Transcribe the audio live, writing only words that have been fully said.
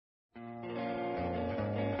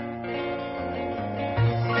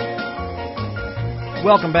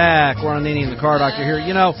Welcome back. We're on Ananian, the Car Doctor here.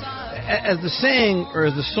 You know, as the saying or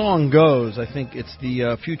as the song goes, I think it's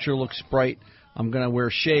the future looks bright. I'm going to wear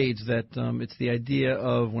shades. That it's the idea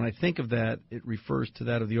of when I think of that, it refers to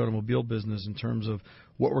that of the automobile business in terms of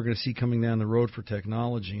what we're going to see coming down the road for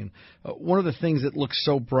technology. And one of the things that looks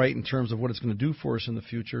so bright in terms of what it's going to do for us in the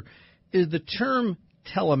future is the term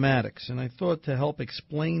telematics. And I thought to help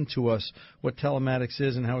explain to us what telematics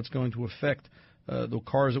is and how it's going to affect the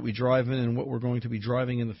cars that we drive in and what we're going to be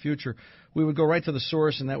driving in the future, we would go right to the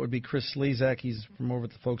source, and that would be Chris Slesak. He's from over at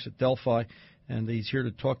the folks at Delphi, and he's here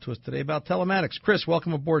to talk to us today about telematics. Chris,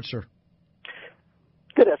 welcome aboard, sir.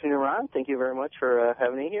 Good afternoon, Ron. Thank you very much for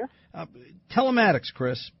having me here. Telematics,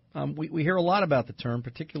 Chris. We hear a lot about the term,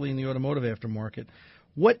 particularly in the automotive aftermarket.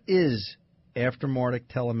 What is aftermarket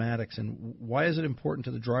telematics, and why is it important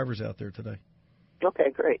to the drivers out there today?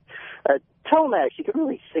 Okay, great. Telematics, you can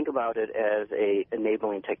really think about it as a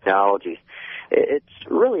enabling technology. It's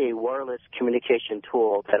really a wireless communication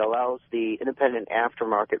tool that allows the independent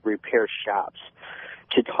aftermarket repair shops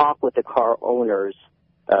to talk with the car owners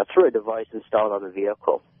through a device installed on the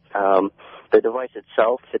vehicle. The device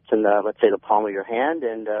itself fits in, let's say, the palm of your hand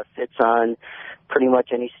and fits on pretty much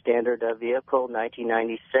any standard vehicle,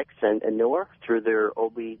 1996 and newer, through their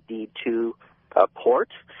OBD2 port.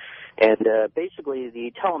 And basically,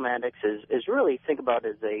 the telematics is really, think about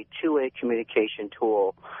it as a two-way communication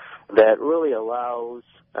tool that really allows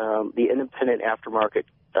the independent aftermarket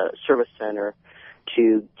service center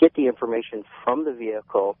to get the information from the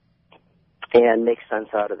vehicle and make sense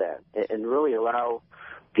out of that, and really allow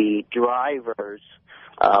the drivers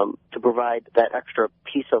to provide that extra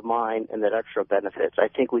peace of mind and that extra benefits. I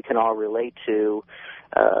think we can all relate to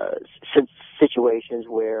situations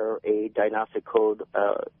where a diagnostic code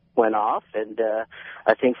went off, and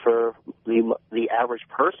I think for the average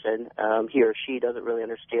person, he or she doesn't really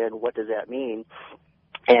understand what does that mean,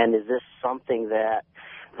 and is this something that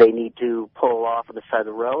they need to pull off on the side of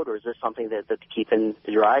the road, or is this something that to keep in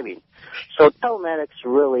driving? So telematics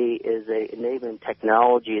really is a enabling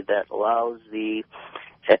technology that allows the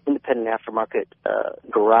independent aftermarket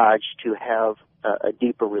garage to have a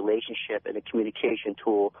deeper relationship and a communication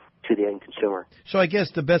tool to the end consumer. So I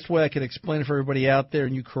guess the best way I could explain it for everybody out there,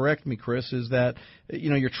 and you correct me, Chris, is that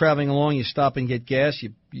you're traveling along, you stop and get gas,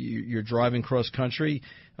 you're driving cross country,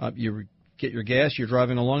 you get your gas, you're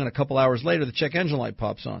driving along, and a couple hours later the check engine light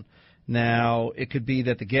pops on. Now, it could be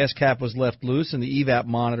that the gas cap was left loose and the EVAP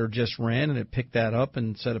monitor just ran and it picked that up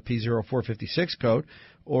and set a P0456 code,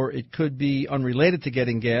 or it could be unrelated to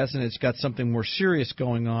getting gas and it's got something more serious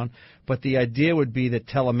going on. But the idea would be that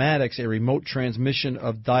telematics, a remote transmission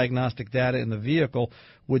of diagnostic data in the vehicle,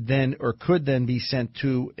 would then or could then be sent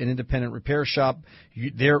to an independent repair shop,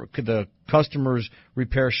 the customer's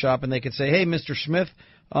repair shop, and they could say, hey, Mr. Smith,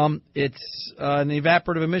 it's an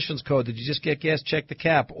evaporative emissions code. Did you just get gas? Check the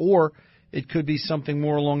cap. Or it could be something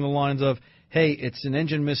more along the lines of, hey, it's an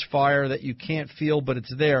engine misfire that you can't feel, but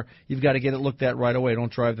it's there. You've got to get it looked at right away.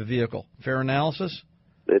 Don't drive the vehicle. Fair analysis?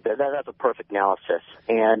 That's a perfect analysis.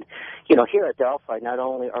 And, here at Delphi, not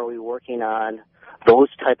only are we working on those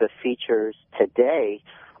type of features today,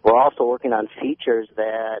 we're also working on features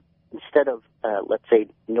that instead of, let's say,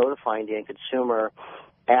 notifying the end consumer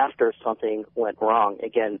after something went wrong,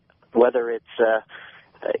 again, whether it's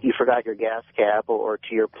you forgot your gas cap or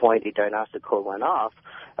to your point, a diagnostic code went off,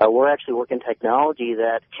 we're actually working technology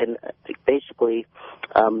that can basically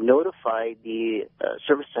notify the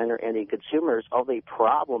service center and the consumers of a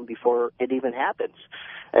problem before it even happens.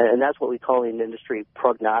 And that's what we call in the industry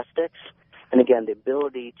prognostics. And again, the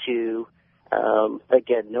ability to,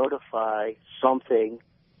 notify something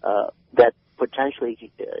that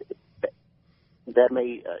potentially that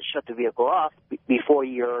may shut the vehicle off before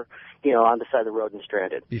you're, on the side of the road and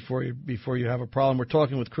stranded. Before you have a problem. We're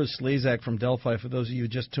talking with Chris Slesak from Delphi, for those of you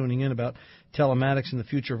just tuning in, about telematics and the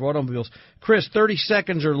future of automobiles. Chris, 30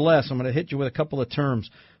 seconds or less. I'm going to hit you with a couple of terms.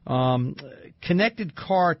 Connected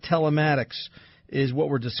car telematics is what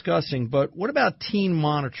we're discussing, but what about teen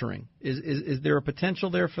monitoring? Is there a potential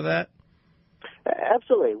there for that?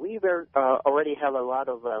 Absolutely. We already have a lot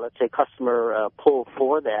of, let's say, customer pull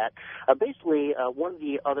for that. Basically, one of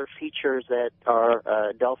the other features that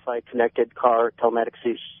our Delphi Connected Car telematics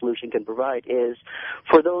solution can provide is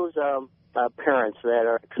for those parents that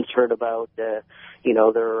are concerned about, their,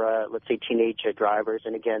 let's say, teenage drivers.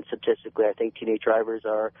 And again, statistically, I think teenage drivers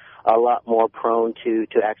are a lot more prone to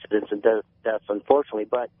accidents and deaths, unfortunately.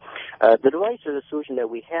 But the device or the solution that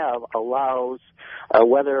we have allows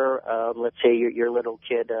whether, let's say, your little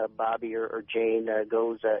kid, Bobby or Jane,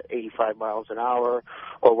 goes 85 miles an hour,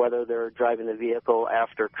 or whether they're driving the vehicle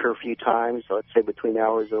after curfew times, so let's say between the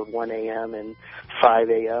hours of 1 a.m. and 5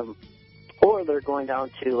 a.m., or they're going down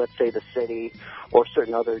to, let's say, the city or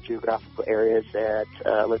certain other geographical areas that,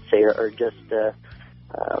 let's say, are just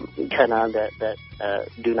kind of on that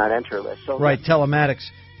do not enter list. So right, telematics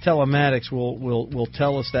will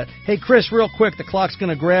tell us that. Hey, Chris, real quick, the clock's going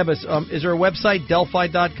to grab us. Is there a website,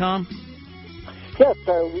 Delphi.com? Yes,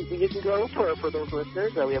 you can go for those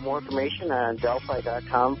listeners. We have more information on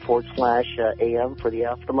Delphi.com/AM for the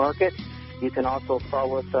aftermarket. You can also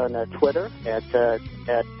follow us on Twitter at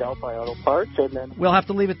Delphi Auto Parts. And then we'll have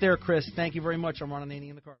to leave it there, Chris. Thank you very much. I'm Ananian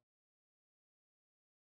in the car.